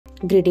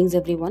Greetings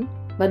everyone.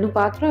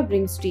 Manupatra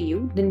brings to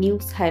you the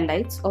news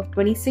highlights of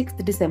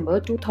 26th December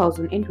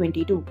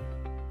 2022.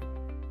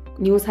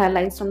 News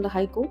highlights from the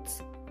High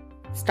Courts.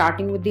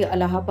 Starting with the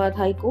Allahabad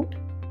High Court.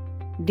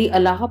 The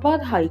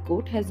Allahabad High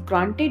Court has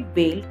granted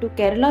bail to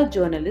Kerala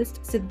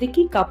journalist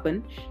Siddique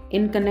Kappan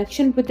in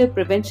connection with the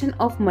Prevention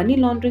of Money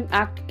Laundering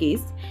Act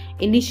case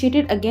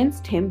initiated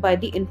against him by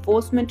the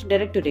Enforcement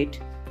Directorate.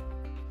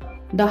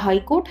 The High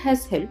Court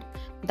has held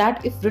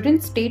that if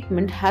written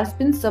statement has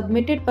been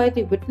submitted by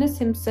the witness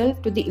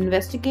himself to the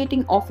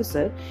investigating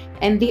officer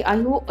and the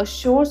IO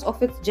assures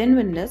of its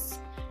genuineness,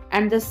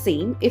 and the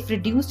same, if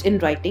reduced in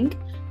writing,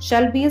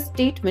 shall be a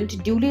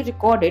statement duly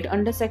recorded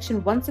under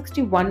Section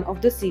 161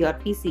 of the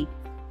CRPC.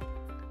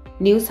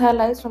 News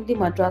highlights from the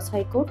Madras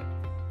High Court.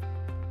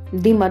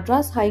 The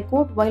Madras High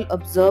Court, while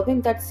observing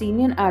that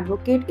senior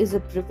advocate is a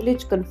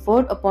privilege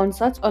conferred upon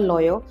such a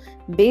lawyer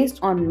based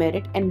on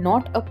merit and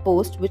not a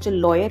post which a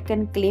lawyer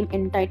can claim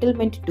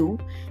entitlement to,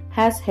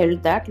 has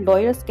held that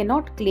lawyers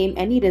cannot claim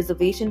any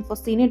reservation for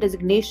senior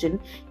designation,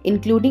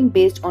 including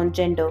based on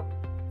gender.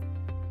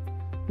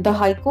 The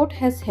High Court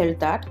has held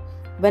that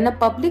when a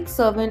public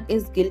servant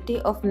is guilty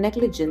of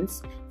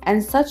negligence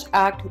and such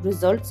act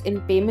results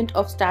in payment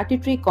of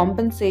statutory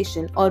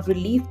compensation or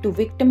relief to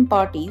victim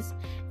parties,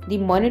 the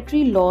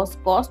monetary loss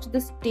caused to the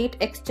state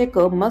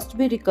exchequer must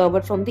be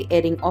recovered from the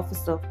erring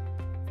officer.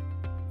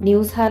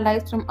 News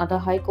highlights from other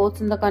high courts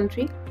in the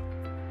country.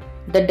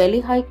 The Delhi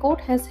High Court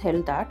has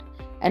held that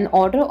an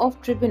order of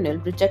tribunal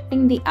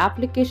rejecting the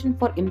application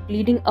for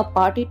impleading a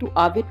party to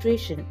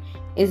arbitration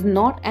is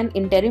not an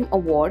interim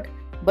award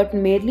but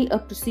merely a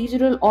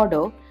procedural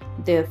order,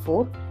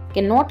 therefore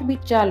cannot be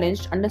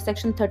challenged under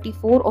Section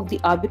 34 of the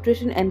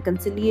Arbitration and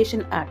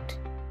Conciliation Act.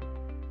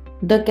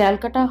 The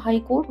Calcutta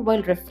High Court,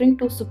 while referring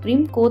to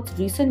Supreme Court's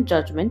recent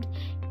judgment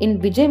in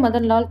Vijay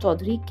Madan Lal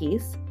Chaudhary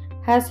case,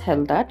 has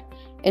held that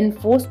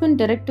Enforcement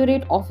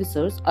Directorate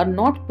officers are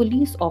not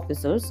police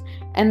officers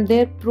and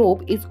their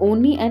probe is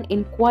only an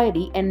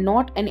inquiry and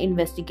not an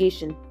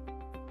investigation.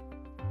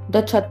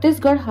 The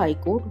Chhattisgarh High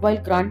Court, while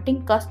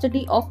granting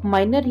custody of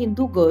minor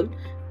Hindu girl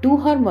to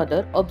her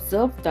mother,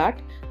 observed that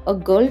a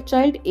girl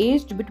child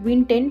aged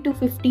between 10 to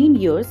 15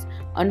 years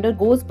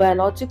undergoes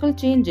biological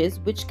changes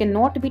which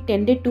cannot be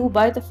tended to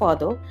by the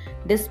father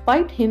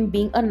despite him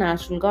being a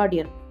natural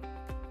guardian.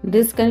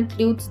 This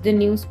concludes the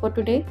news for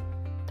today.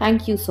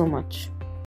 Thank you so much.